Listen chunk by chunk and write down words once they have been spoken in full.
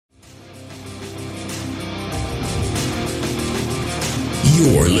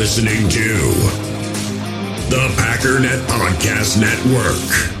You're listening to the Packernet Podcast Network.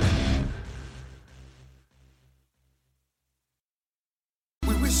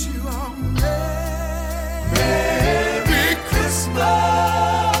 We wish you a Merry Christmas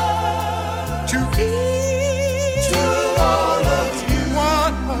to each all of you,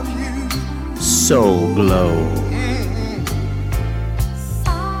 one of you. Soul Glow.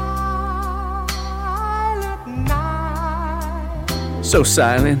 Silent night, So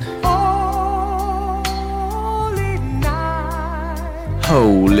silent, holy night,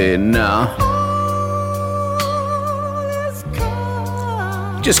 holy now. all is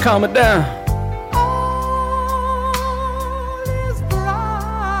calm, Just calm it down. all is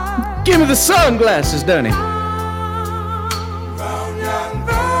bright. Give me the sunglasses, Dunny. Round young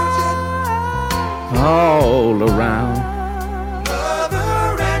virgin, All around.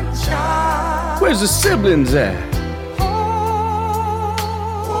 mother and child. Where's the siblings at?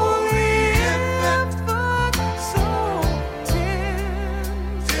 Holy infant, so tender.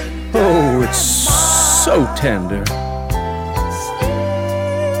 Oh, it's so tender.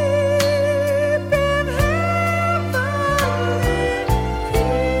 Sleep in heavenly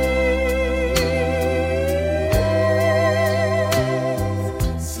peace.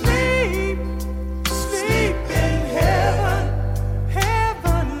 Sleep, sleep in heaven,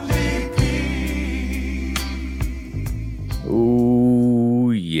 heavenly peace.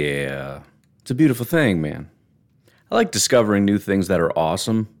 Ooh, yeah. It's a beautiful thing, man. I like discovering new things that are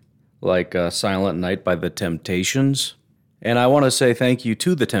awesome, like Silent Night by The Temptations. And I want to say thank you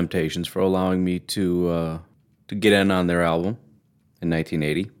to The Temptations for allowing me to get in on their album in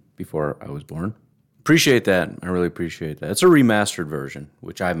 1980, before I was born. Appreciate that. I really appreciate that. It's a remastered version,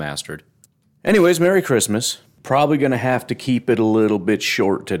 which I mastered. Anyways, Merry Christmas. Probably going to have to keep it a little bit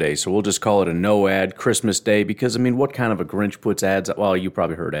short today, so we'll just call it a no-ad Christmas Day, because, I mean, what kind of a Grinch puts ads? Well, you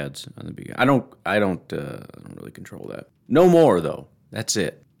probably heard ads on the beginning. I don't really control that. No more, though. That's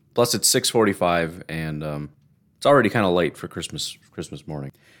it. Plus, it's 6:45, and it's already kind of late for Christmas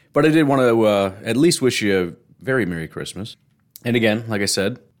morning. But I did want to at least wish you a very Merry Christmas. And again, like I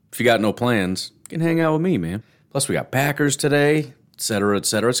said, if you got no plans, you can hang out with me, man. Plus, we got Packers today, et cetera, et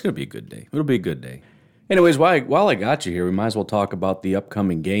cetera. It's going to be a good day. It'll be a good day. Anyways, while I got you here, we might as well talk about the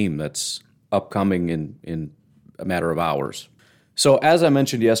upcoming game that's upcoming in a matter of hours. So as I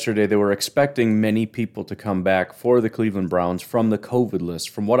mentioned yesterday, they were expecting many people to come back for the Cleveland Browns from the COVID list.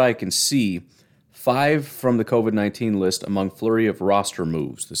 From what I can see, 5 from the COVID-19 list among flurry of roster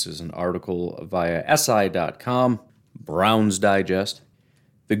moves. This is an article via SI.com, Browns Digest.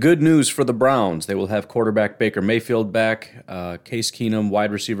 The good news for the Browns, they will have quarterback Baker Mayfield back, Case Keenum,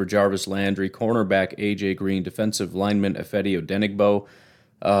 wide receiver Jarvis Landry, cornerback A.J. Green, defensive lineman Ifeadi Odenigbo.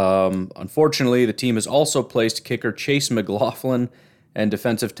 Unfortunately, the team has also placed kicker Chase McLaughlin and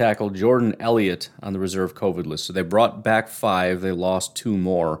defensive tackle Jordan Elliott on the reserve COVID list. So they brought back 5. They lost 2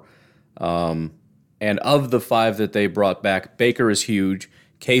 more. And of the 5 that they brought back, Baker is huge.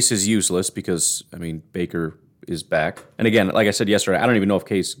 Case is useless because, I mean, Baker is back. And again, like I said yesterday, I don't even know if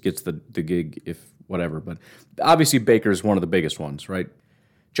Case gets the gig, if whatever. But obviously Baker is one of the biggest ones, right?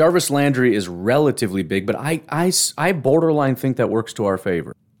 Jarvis Landry is relatively big, but I borderline think that works to our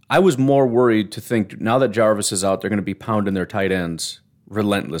favor. I was more worried to think now that Jarvis is out, they're going to be pounding their tight ends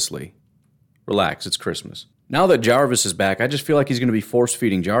relentlessly. Relax, it's Christmas. Now that Jarvis is back, I just feel like he's going to be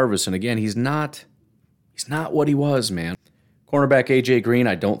force-feeding Jarvis, and again, he's not what he was, man. Cornerback A.J. Green,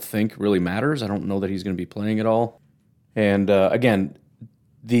 I don't think really matters. I don't know that he's going to be playing at all. And again,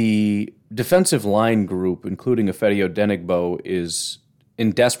 the defensive line group, including Ifeadi Odenigbo, is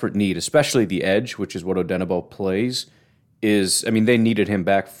in desperate need, especially the edge, which is what Odenigbo plays. They needed him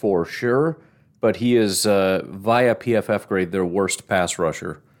back for sure, but he is, via PFF grade, their worst pass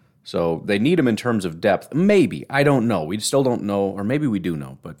rusher. So they need him in terms of depth. Maybe. I don't know. We still don't know, or maybe we do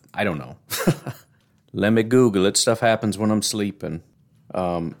know, but I don't know. Let me Google it. Stuff happens when I'm sleeping.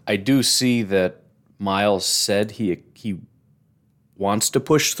 I do see that Miles said he wants to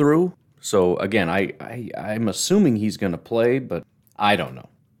push through. So again, I'm assuming he's going to play, but I don't know.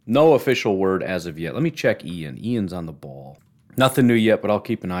 No official word as of yet. Let me check Ian. Ian's on the ball. Nothing new yet, but I'll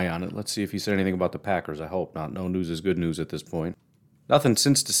keep an eye on it. Let's see if he said anything about the Packers. I hope not. No news is good news at this point. Nothing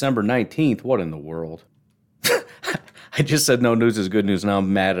since December 19th. What in the world? I just said no news is good news. Now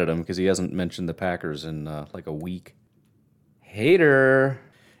I'm mad at him because he hasn't mentioned the Packers in like a week. Hater.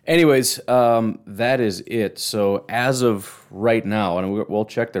 Anyways, that is it. So as of right now, and we'll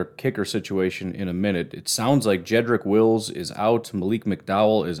check their kicker situation in a minute, it sounds like Jedrick Wills is out, Malik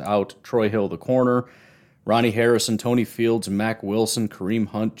McDowell is out, Troy Hill, the corner, Ronnie Harrison, Tony Fields, Mac Wilson, Kareem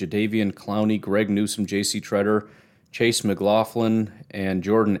Hunt, Jadeveon Clowney, Greg Newsome, J.C. Treader, Chase McLaughlin, and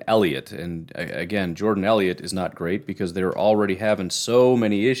Jordan Elliott. And again, Jordan Elliott is not great because they're already having so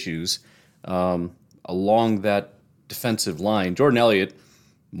many issues along that defensive line. Jordan Elliott,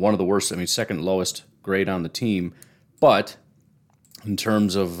 one of the worst, second lowest grade on the team. But in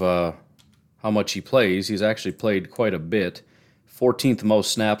terms of how much he plays, he's actually played quite a bit. 14th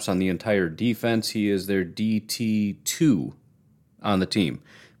most snaps on the entire defense. He is their DT2 on the team.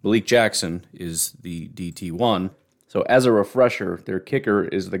 Malik Jackson is the DT1. So as a refresher, their kicker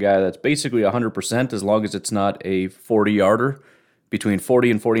is the guy that's basically 100% as long as it's not a 40-yarder. Between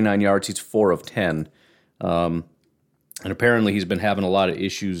 40 and 49 yards, he's 4 of 10. And apparently he's been having a lot of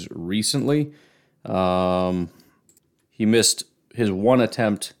issues recently. He missed his one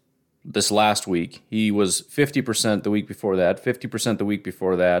attempt this last week. He was 50% the week before that, 50% the week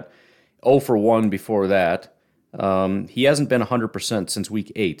before that, 0 for 1 before that. He hasn't been 100% since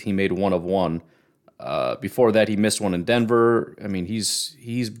week 8. He made 1 of 1. Before that, he missed one in Denver.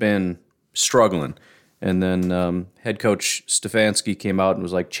 He's been struggling. And then head coach Stefanski came out and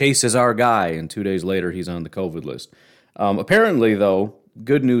was like, Chase is our guy. And 2 days later, he's on the COVID list. Apparently, though,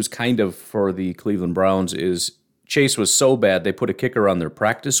 good news kind of for the Cleveland Browns is Chase was so bad they put a kicker on their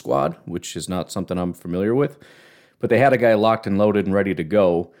practice squad, which is not something I'm familiar with. But they had a guy locked and loaded and ready to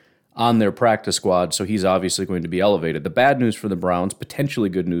go on their practice squad, so he's obviously going to be elevated. The bad news for the Browns, potentially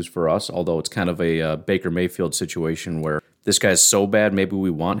good news for us, although it's kind of a Baker Mayfield situation where this guy's so bad, maybe we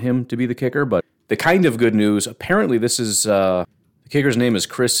want him to be the kicker. But the kind of good news, apparently this is, the kicker's name is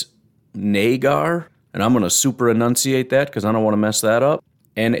Chris Nagar, and I'm going to super enunciate that because I don't want to mess that up.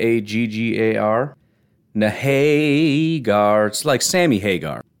 Naggar. Nahagar. It's like Sammy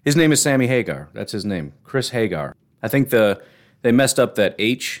Hagar. His name is Sammy Hagar. That's his name. Chris Hagar. I think they messed up that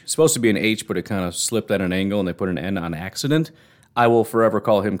H. It's supposed to be an H, but it kind of slipped at an angle and they put an N on accident. I will forever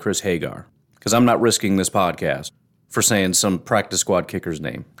call him Chris Hagar because I'm not risking this podcast for saying some practice squad kicker's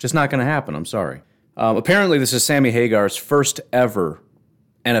name. Just not going to happen. I'm sorry. Apparently, this is Sammy Hagar's first ever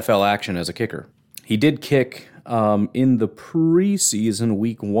NFL action as a kicker. He did kick in the preseason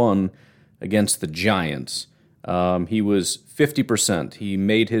week 1 against the Giants. He was 50%. He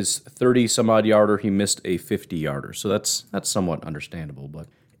made his 30-some-odd yarder. He missed a 50-yarder. So that's somewhat understandable. But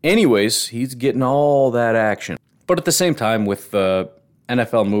anyways, he's getting all that action. But at the same time, with the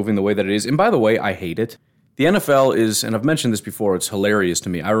NFL moving the way that it is, and by the way, I hate it. The NFL is, and I've mentioned this before, it's hilarious to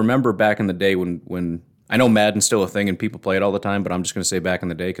me. I remember back in the day when I know Madden's still a thing and people play it all the time, but I'm just going to say back in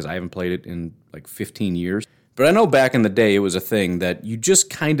the day because I haven't played it in like 15 years. But I know back in the day it was a thing that you just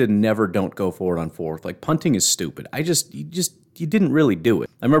kind of never don't go for it on fourth. Like punting is stupid. You didn't really do it.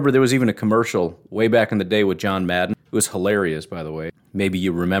 I remember there was even a commercial way back in the day with John Madden. It was hilarious, by the way. Maybe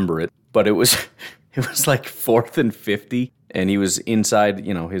you remember it. But it was like 4th and 50, and he was inside,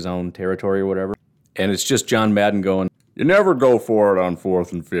 his own territory or whatever. And it's just John Madden going, you never go for it on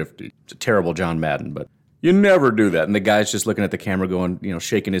 4th and 50. It's a terrible John Madden, but you never do that. And the guy's just looking at the camera going,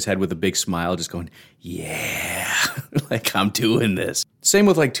 shaking his head with a big smile, just going, yeah, like I'm doing this. Same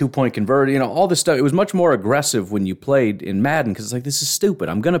with like 2-point convert, all this stuff. It was much more aggressive when you played in Madden because it's like, this is stupid.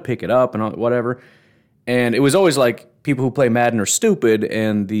 I'm going to pick it up and whatever. And it was always like people who play Madden are stupid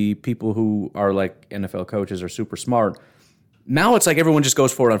and the people who are like NFL coaches are super smart. Now it's like everyone just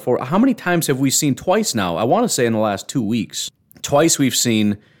goes for it on four. How many times have we seen twice now? I want to say in the last 2 weeks. Twice we've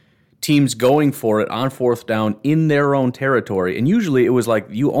seen teams going for it on 4th down in their own territory. And usually it was like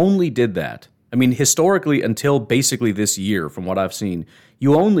you only did that. I mean, historically, until basically this year, from what I've seen,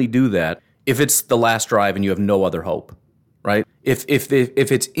 you only do that if it's the last drive and you have no other hope, right? If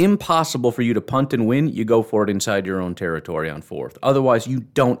it's impossible for you to punt and win, you go for it inside your own territory on 4th. Otherwise, you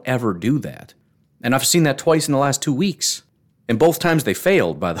don't ever do that. And I've seen that twice in the last 2 weeks. And both times they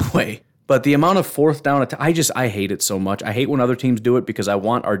failed, by the way. But the amount of 4th down, I hate it so much. I hate when other teams do it because I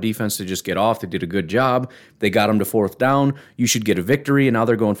want our defense to just get off. They did a good job. They got them to 4th down. You should get a victory, and now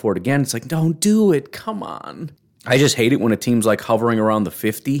they're going for it again. It's like, don't do it. Come on. I just hate it when a team's like hovering around the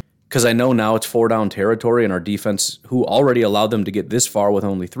 50 because I know now it's 4-down territory, and our defense, who already allowed them to get this far with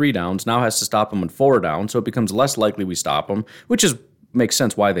only 3 downs, now has to stop them on 4 down, so it becomes less likely we stop them, which makes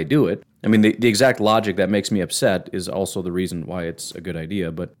sense why they do it. I mean, the exact logic that makes me upset is also the reason why it's a good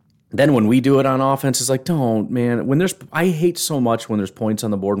idea, but then when we do it on offense, it's like, don't, man. I hate so much when there's points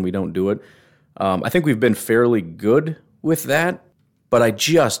on the board and we don't do it. I think we've been fairly good with that, but I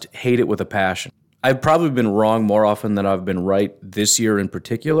just hate it with a passion. I've probably been wrong more often than I've been right this year in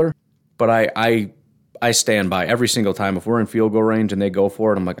particular, but I stand by every single time. If we're in field goal range and they go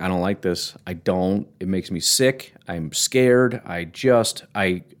for it, I'm like, I don't like this. I don't. It makes me sick. I'm scared.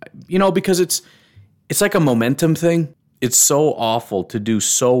 Because it's like a momentum thing. It's so awful to do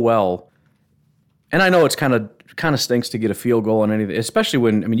so well And I know it's kind of stinks to get a field goal on anything, especially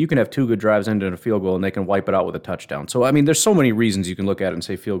when, I mean, you can have 2 good drives into a field goal and they can wipe it out with a touchdown. So, I mean, there's so many reasons you can look at it and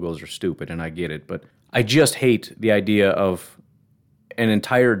say field goals are stupid, and I get it. But I just hate the idea of an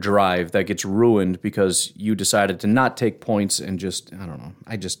entire drive that gets ruined because you decided to not take points and just, I don't know.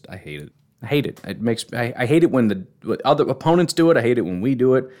 I hate it. I hate it. I hate it when the other opponents do it. I hate it when we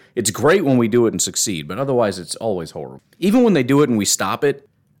do it. It's great when we do it and succeed, but otherwise it's always horrible. Even when they do it and we stop it,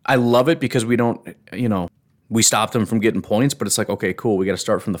 I love it because we don't, we stop them from getting points, but it's like, okay, cool, we got to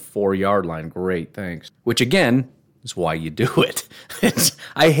start from the 4-yard line. Great, thanks. Which again is why you do it.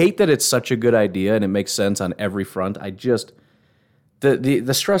 I hate that it's such a good idea and it makes sense on every front.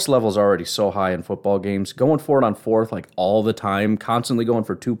 The stress level is already so high in football games. Going for it on 4th like all the time, constantly going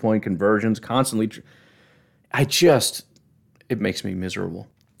for 2-point conversions, constantly. It makes me miserable.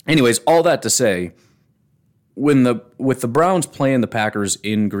 Anyways, all that to say, with the Browns playing the Packers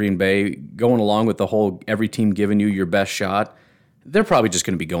in Green Bay, going along with the whole every team giving you your best shot, they're probably just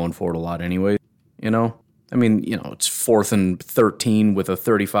going to be going for it a lot anyway. I mean, it's 4th and 13 with a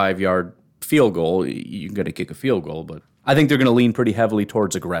 35-yard field goal. You're going to kick a field goal, but I think they're going to lean pretty heavily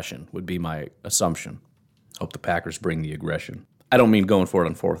towards aggression, would be my assumption. Hope the Packers bring the aggression. I don't mean going for it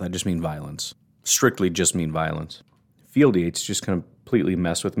on 4th. I just mean violence. Strictly just mean violence. Field Yates just completely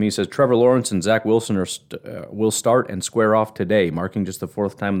messed with me. He says, Trevor Lawrence and Zach Wilson will start and square off today, marking just the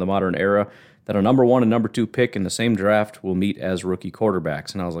 4th time in the modern era that a number 1 and number 2 pick in the same draft will meet as rookie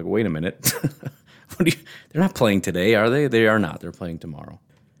quarterbacks. And I was like, wait a minute. They're not playing today, are they? They are not. They're playing tomorrow.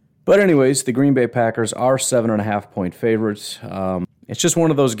 But anyways, the Green Bay Packers are 7.5-point favorites. It's just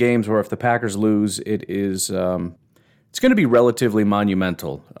one of those games where if the Packers lose, it's going to be relatively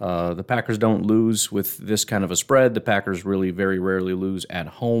monumental. The Packers don't lose with this kind of a spread. The Packers really very rarely lose at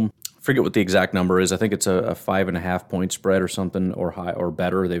home. I forget what the exact number is. I think it's a 5.5-point spread or something, or high or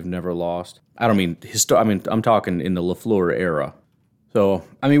better. They've never lost. I don't mean I'm talking in the LaFleur era. So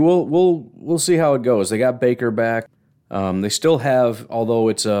I mean we'll see how it goes. They got Baker back. They still have,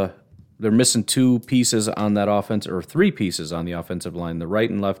 although they're missing 2 pieces on that offense, or 3 pieces on the offensive line, the right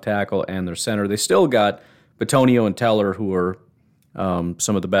and left tackle and their center. They still got Bitonio and Teller, who are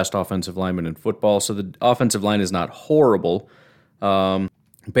some of the best offensive linemen in football. So the offensive line is not horrible.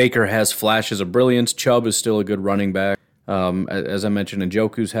 Baker has flashes of brilliance. Chubb is still a good running back. As I mentioned,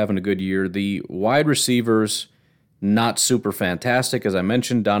 Njoku's having a good year. The wide receivers, not super fantastic. As I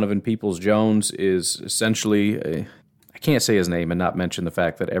mentioned, Donovan Peoples-Jones is essentially I can't say his name and not mention the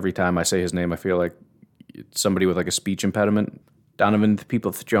fact that every time I say his name, I feel like it's somebody with like a speech impediment. Donovan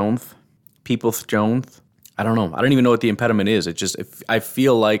Peoples-Jones. I don't know. I don't even know what the impediment is. I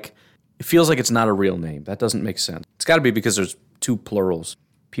feel like it feels like it's not a real name. That doesn't make sense. It's got to be because there's 2 plurals.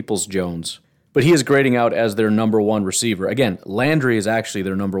 Peoples-Jones. But he is grading out as their number 1 receiver. Again, Landry is actually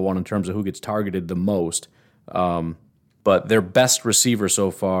their number 1 in terms of who gets targeted the most. But their best receiver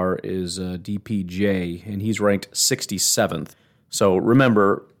so far is DPJ, and he's ranked 67th. So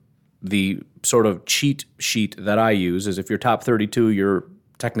remember, the sort of cheat sheet that I use is if you're top 32, you're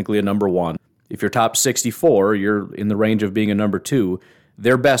technically a number 1. If you're top 64, you're in the range of being a number 2.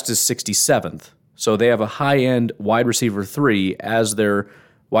 Their best is 67th. So they have a high-end wide receiver 3 as their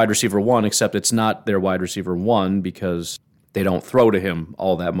wide receiver 1, except it's not their wide receiver 1 because they don't throw to him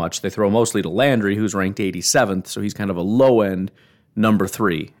all that much. They throw mostly to Landry, who's ranked 87th, so he's kind of a low-end number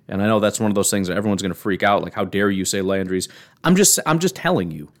 3. And I know that's one of those things that everyone's going to freak out, like, how dare you say Landry's? I'm just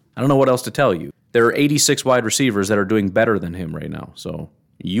telling you. I don't know what else to tell you. There are 86 wide receivers that are doing better than him right now, so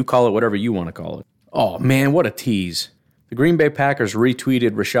you call it whatever you want to call it. Oh, man, what a tease. The Green Bay Packers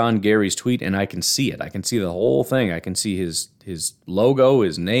retweeted Rashawn Gary's tweet, and I can see it. I can see the whole thing. I can see his logo,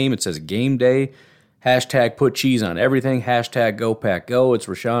 his name. It says Gameday. Hashtag put cheese on everything. Hashtag go Pack go. It's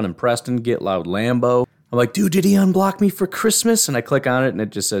Rashawn and Preston. Get loud Lambo. I'm like, dude, did he unblock me for Christmas? And I click on it, and it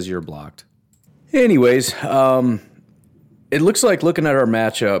just says you're blocked. Anyways, it looks like looking at our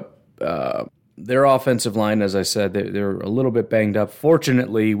matchup, their offensive line, as I said, they're a little bit banged up.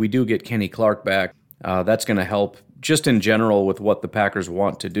 Fortunately, we do get Kenny Clark back. That's going to help just in general with what the Packers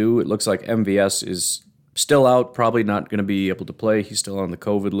want to do. It looks like MVS is still out, probably not going to be able to play. He's still on the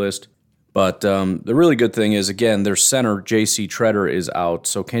COVID list. But the really good thing is, again, their center, J.C. Treader, is out.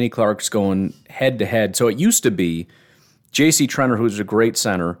 So Kenny Clark's going head-to-head. So it used to be J.C. Treader, who's a great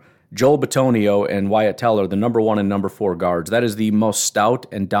center, Joel Bitonio, and Wyatt Teller, the number 1 and number 4 guards. That is the most stout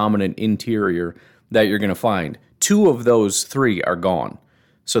and dominant interior that you're going to find. 2 of those 3 are gone.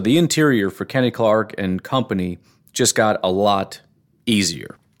 So the interior for Kenny Clark and company just got a lot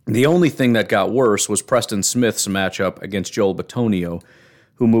easier. The only thing that got worse was Preston Smith's matchup against Joel Bitonio,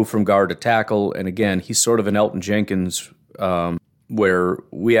 who moved from guard to tackle. And again, he's sort of an Elton Jenkins where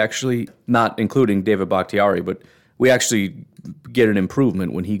we actually, not including David Bakhtiari, but we actually get an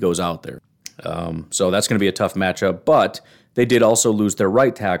improvement when he goes out there. So that's going to be a tough matchup, but they did also lose their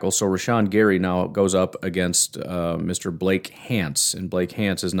right tackle, so Rashawn Gary now goes up against Mr. Blake Hance, and Blake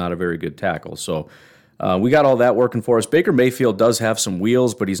Hance is not a very good tackle. So we got all that working for us. Baker Mayfield does have some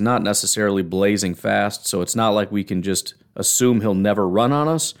wheels, but he's not necessarily blazing fast, so it's not like we can just assume he'll never run on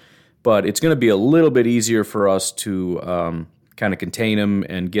us, but it's going to be a little bit easier for us to kind of contain him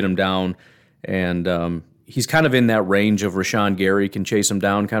and get him down, and he's kind of in that range of Rashawn Gary can chase him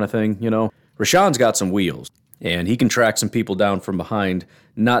down kind of thing, you know. Rashawn's got some wheels, and he can track some people down from behind,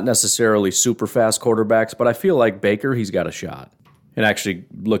 not necessarily super fast quarterbacks, but I feel like Baker, he's got a shot. And actually,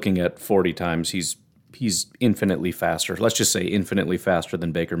 looking at 40 times, he's infinitely faster. Let's just say infinitely faster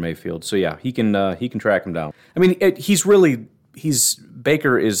than Baker Mayfield. So yeah, he can track him down. I mean,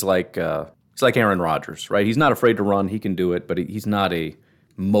 Baker is like he's like Aaron Rodgers, right? He's not afraid to run. He can do it, but he's not a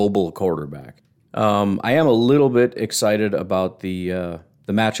mobile quarterback. I am a little bit excited about the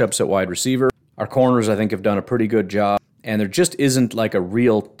matchups at wide receiver. Our corners, I think, have done a pretty good job, and there just isn't like a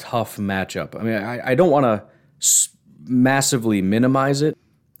real tough matchup. I mean, I don't want to massively minimize it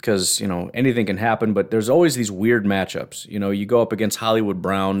because, you know, anything can happen, but there's always these weird matchups. You know, you go up against Hollywood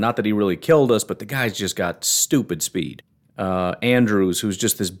Brown, not that he really killed us, but the guy's just got stupid speed. Andrews, who's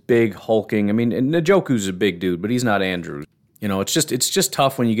just this big hulking, I mean, Njoku's a big dude, but he's not Andrews. You know, it's just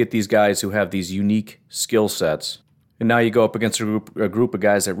tough when you get these guys who have these unique skill sets. And now you go up against a group of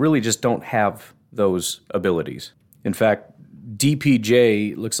guys that really just don't have those abilities. In fact,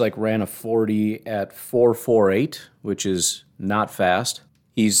 DPJ looks like ran a 40 at 4.48, which is not fast.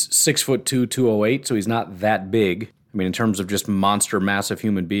 He's 6'2", 208, so he's not that big. I mean, in terms of just monster, massive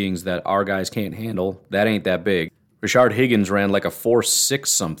human beings that our guys can't handle, that ain't that big. Rashard Higgins ran like a 4.6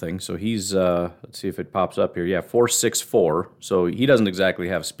 something, so he's, let's see if it pops up here. Yeah, 4.64, so he doesn't exactly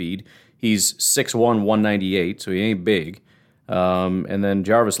have speed. He's 6'1", 198, so he ain't big. And then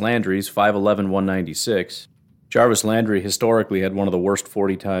Jarvis Landry's 5'11", 196. Jarvis Landry historically had one of the worst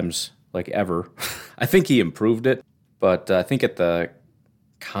 40 times like ever. I think he improved it, but I think at the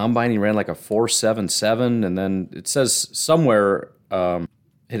combine he ran like a 4.77, and then it says somewhere at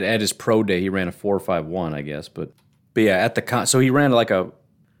his pro day he ran a 4.51, I guess. But yeah, at the so he ran like a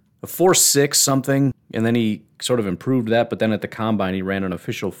 4.6 something, and then he sort of improved that, but then at the combine he ran an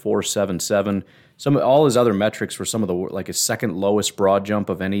official 4.77. All his other metrics were some of the, like, his second lowest broad jump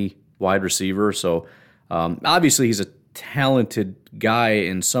of any wide receiver. So obviously he's a talented guy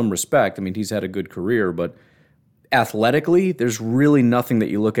in some respect. I mean, he's had a good career, but athletically, there's really nothing that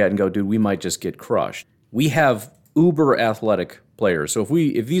you look at and go, dude, we might just get crushed. We have uber athletic players. So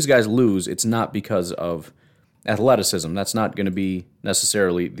if these guys lose, it's not because of athleticism. That's not going to be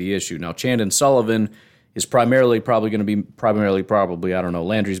necessarily the issue. Now, Chandon Sullivan is probably, I don't know,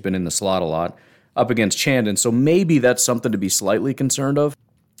 Landry's been in the slot a lot, up against Chandon, so maybe that's something to be slightly concerned of.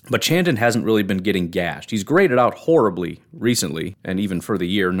 But Chandon hasn't really been getting gashed. He's graded out horribly recently, and even for the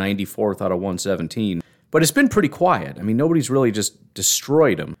year, 94th out of 117. But it's been pretty quiet. I mean, nobody's really just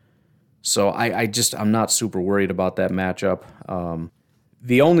destroyed him. So I'm not super worried about that matchup.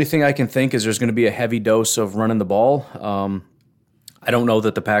 The only thing I can think is there's going to be a heavy dose of running the ball. I don't know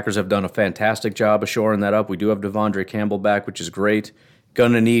that the Packers have done a fantastic job of shoring that up. We do have Devondre Campbell back, which is great.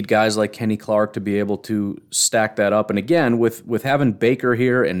 Going to need guys like Kenny Clark to be able to stack that up. And again, with having Baker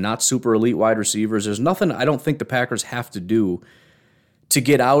here and not super elite wide receivers, there's nothing I don't think the Packers have to do to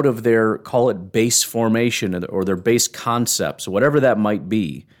get out of their, call it base formation or their base concepts, whatever that might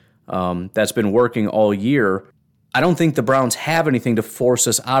be, that's been working all year. I don't think the Browns have anything to force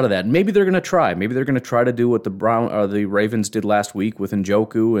us out of that. Maybe they're going to try. Maybe they're going to try to do what the Ravens did last week with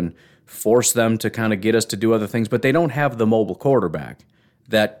Njoku and force them to kind of get us to do other things. But they don't have the mobile quarterback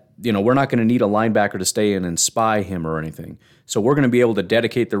that, you know, we're not going to need a linebacker to stay in and spy him or anything. So we're going to be able to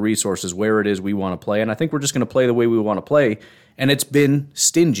dedicate the resources where it is we want to play. And I think we're just going to play the way we want to play. And it's been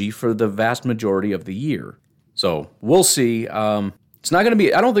stingy for the vast majority of the year. So we'll see. It's not going to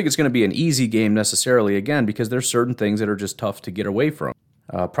be, I don't think it's going to be an easy game necessarily, again, because there's certain things that are just tough to get away from.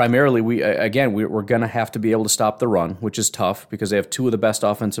 Primarily, we're going to have to be able to stop the run, which is tough because they have two of the best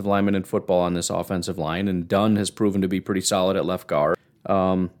offensive linemen in football on this offensive line, and Dunn has proven to be pretty solid at left guard.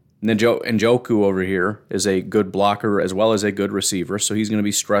 Njoku over here is a good blocker as well as a good receiver, so he's going to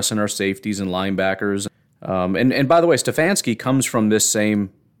be stressing our safeties and linebackers. And by the way, Stefanski comes from this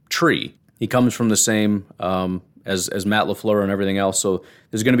same tree. He comes from the same as Matt LaFleur and everything else. So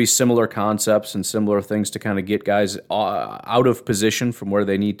there's going to be similar concepts and similar things to kind of get guys out of position from where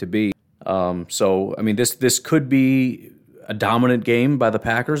they need to be. So, I mean, this could be a dominant game by the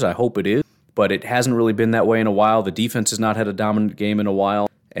Packers. I hope it is. but it hasn't really been that way in a while. The defense has not had a dominant game in a while,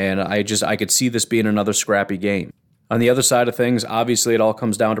 and I could see this being another scrappy game. On the other side of things, obviously it all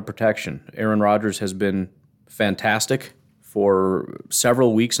comes down to protection. Aaron Rodgers has been fantastic for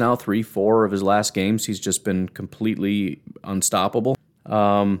several weeks now, 3-4 of his last games. He's just been completely unstoppable.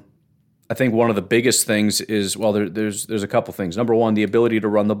 I think one of the biggest things is, well, there's a couple things. Number one, the ability to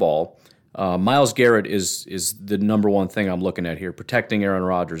run the ball. Myles Garrett is the number one thing I'm looking at here, protecting Aaron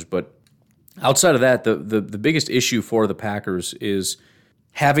Rodgers. But outside of that, the biggest issue for the Packers is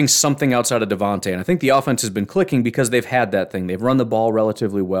having something outside of Devontae. And I think the offense has been clicking because they've had that thing. They've run the ball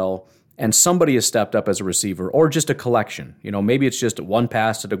relatively well, and somebody has stepped up as a receiver, or just a collection. Maybe it's just one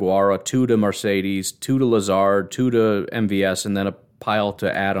pass to DeGuara, two to Mercedes, two to Lazard, two to MVS, and then a pile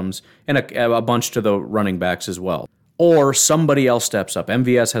to Adams, and a bunch to the running backs as well. Or somebody else steps up.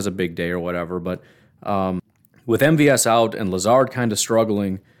 MVS has a big day or whatever, but with MVS out and Lazard kind of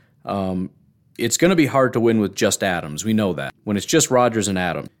struggling, it's going to be hard to win with just Adams. We know that. When it's just Rodgers and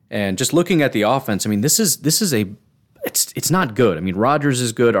Adams. And just looking at the offense, I mean, it's not good. I mean, Rodgers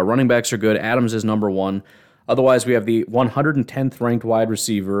is good, our running backs are good, Adams is number one. Otherwise, we have the 110th ranked wide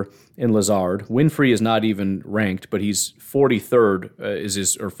receiver in Lazard. Winfrey is not even ranked, but he's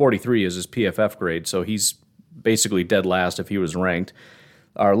 43rd or 43 is his PFF grade, so he's basically dead last if he was ranked.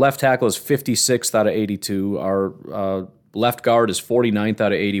 Our left tackle is 56th out of 82. Our left guard is 49th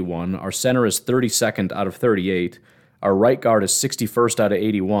out of 81. Our center is 32nd out of 38. Our right guard is 61st out of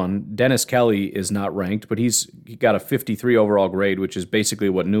 81. Dennis Kelly is not ranked, but he got a 53 overall grade, which is basically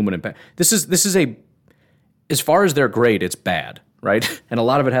what Newman and This is a, as far as their grade, it's bad, right? And a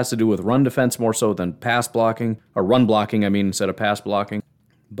lot of it has to do with run defense more so than pass blocking, or run blocking, instead of pass blocking.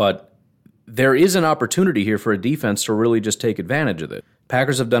 But there is an opportunity here for a defense to really just take advantage of it.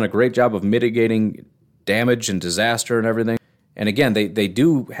 Packers have done a great job of mitigating damage and disaster and everything. And again, they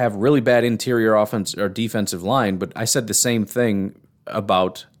do have really bad interior offense or defensive line, but I said the same thing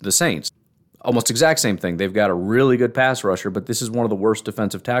about the Saints. Almost exact same thing. They've got a really good pass rusher, but this is one of the worst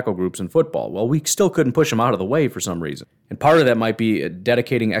defensive tackle groups in football. Well, we still couldn't push them out of the way for some reason. And part of that might be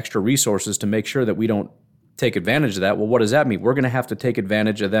dedicating extra resources to make sure that we don't take advantage of that. Well, what does that mean? We're going to have to take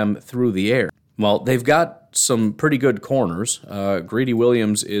advantage of them through the air. Well, they've got some pretty good corners. Greedy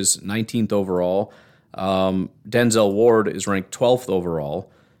Williams is 19th overall. Denzel Ward is ranked 12th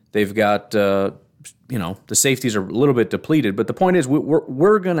overall. They've got, the safeties are a little bit depleted, but the point is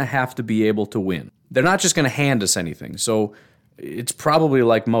we're going to have to be able to win. They're not just going to hand us anything. So it's probably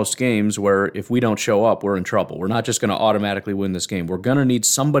like most games where if we don't show up, we're in trouble. We're not just going to automatically win this game. We're going to need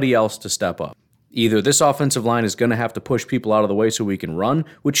somebody else to step up. Either this offensive line is going to have to push people out of the way so we can run,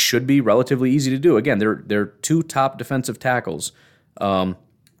 which should be relatively easy to do. Again, they're two top defensive tackles. Jordan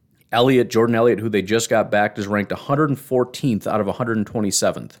Elliott, who they just got back, is ranked 114th out of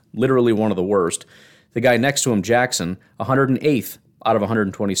 127th. Literally one of the worst. The guy next to him, Jackson, 108th out of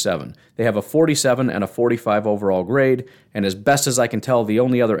 127. They have a 47 and a 45 overall grade, and as best as I can tell, the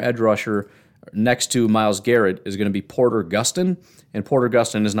only other edge rusher next to Myles Garrett is going to be Porter Gustin, and Porter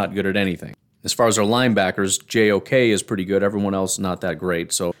Gustin is not good at anything. As far as our linebackers, J.O.K. is pretty good. Everyone else not that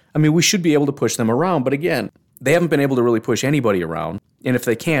great. So, we should be able to push them around, but again, they haven't been able to really push anybody around. And if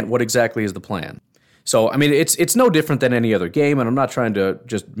they can't, what exactly is the plan? So, it's no different than any other game, and I'm not trying to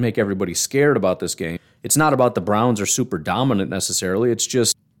just make everybody scared about this game. It's not about the Browns are super dominant necessarily. It's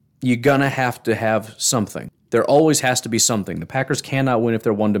just you're going to have something. There always has to be something. The Packers cannot win if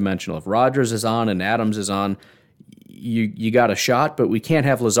they're one-dimensional. If Rodgers is on and Adams is on, you got a shot, but we can't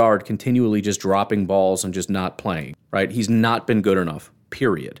have Lazard continually just dropping balls and just not playing, right? He's not been good enough,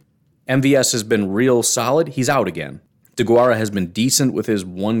 period. MVS has been real solid. He's out again. DeGuara has been decent with his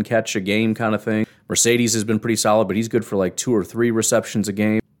one catch a game kind of thing. Mercedes has been pretty solid, but he's good for like 2 or 3 receptions a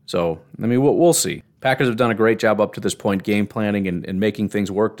game. So, we'll see. Packers have done a great job up to this point game planning and making things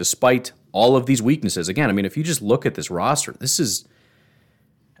work despite all of these weaknesses. Again, if you just look at this roster, this is,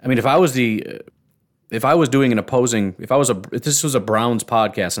 if this was a Browns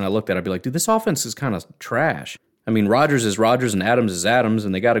podcast and I looked at it, I'd be like, dude, this offense is kind of trash. Rodgers is Rodgers and Adams is Adams,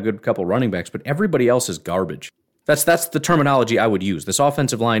 and they got a good couple running backs, but everybody else is garbage. That's the terminology I would use. This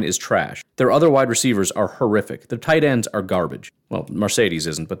offensive line is trash. Their other wide receivers are horrific. Their tight ends are garbage. Well, Mercedes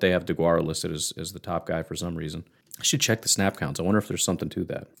isn't, but they have DeGuara listed as the top guy for some reason. I should check the snap counts. I wonder if there's something to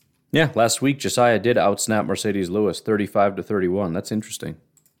that. Yeah, last week Josiah did outsnap Mercedes Lewis 35-31. That's interesting.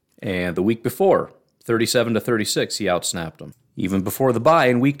 And the week before, 37-36, he outsnapped him. Even before the bye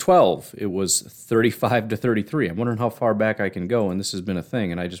in week 12, it was 35-33. I'm wondering how far back I can go, and this has been a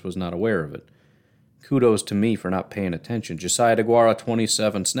thing, and I just was not aware of it. Kudos to me for not paying attention. Josiah DeGuara,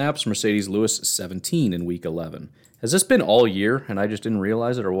 27 snaps. Mercedes Lewis, 17 in week 11. Has this been all year and I just didn't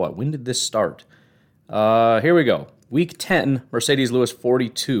realize it or what? When did this start? Here we go. Week 10, Mercedes Lewis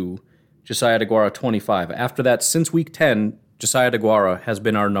 42, Josiah DeGuara 25. After that, since week 10, Josiah DeGuara has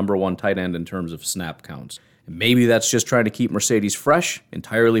been our number one tight end in terms of snap counts. And maybe that's just trying to keep Mercedes fresh,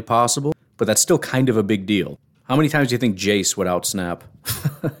 entirely possible, but that's still kind of a big deal. How many times do you think Jace would outsnap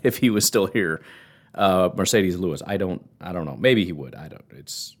if he was still here? Mercedes Lewis. I don't know. Maybe he would.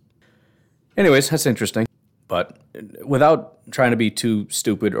 Anyways, that's interesting. But without trying to be too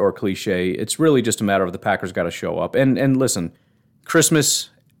stupid or cliche, it's really just a matter of the Packers got to show up. And listen, Christmas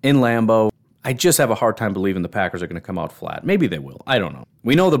in Lambeau, I just have a hard time believing the Packers are going to come out flat. Maybe they will. I don't know.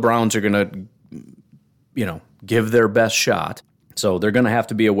 We know the Browns are going to, give their best shot. So they're going to have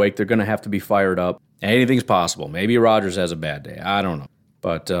to be awake. They're going to have to be fired up. Anything's possible. Maybe Rodgers has a bad day. I don't know.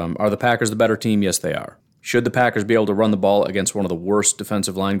 But are the Packers the better team? Yes, they are. Should the Packers be able to run the ball against one of the worst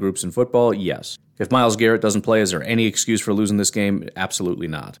defensive line groups in football? Yes. If Myles Garrett doesn't play, is there any excuse for losing this game? Absolutely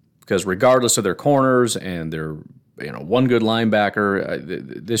not. Because regardless of their corners and their one good linebacker,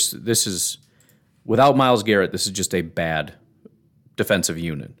 this is, without Myles Garrett, this is just a bad defensive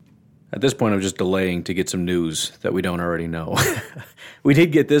unit. At this point, I'm just delaying to get some news that we don't already know. We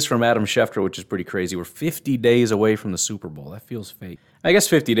did get this from Adam Schefter, which is pretty crazy. We're 50 days away from the Super Bowl. That feels fake. I guess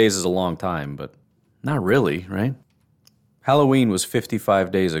 50 days is a long time, but not really, right? Halloween was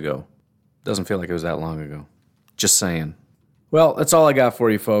 55 days ago. Doesn't feel like it was that long ago. Just saying. Well, that's all I got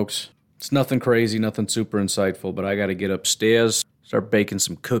for you, folks. It's nothing crazy, nothing super insightful, but I got to get upstairs, start baking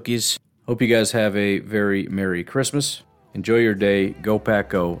some cookies. Hope you guys have a very Merry Christmas. Enjoy your day. Go Pack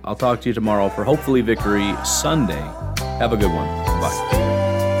Go. I'll talk to you tomorrow for hopefully victory Sunday. Have a good one. Bye.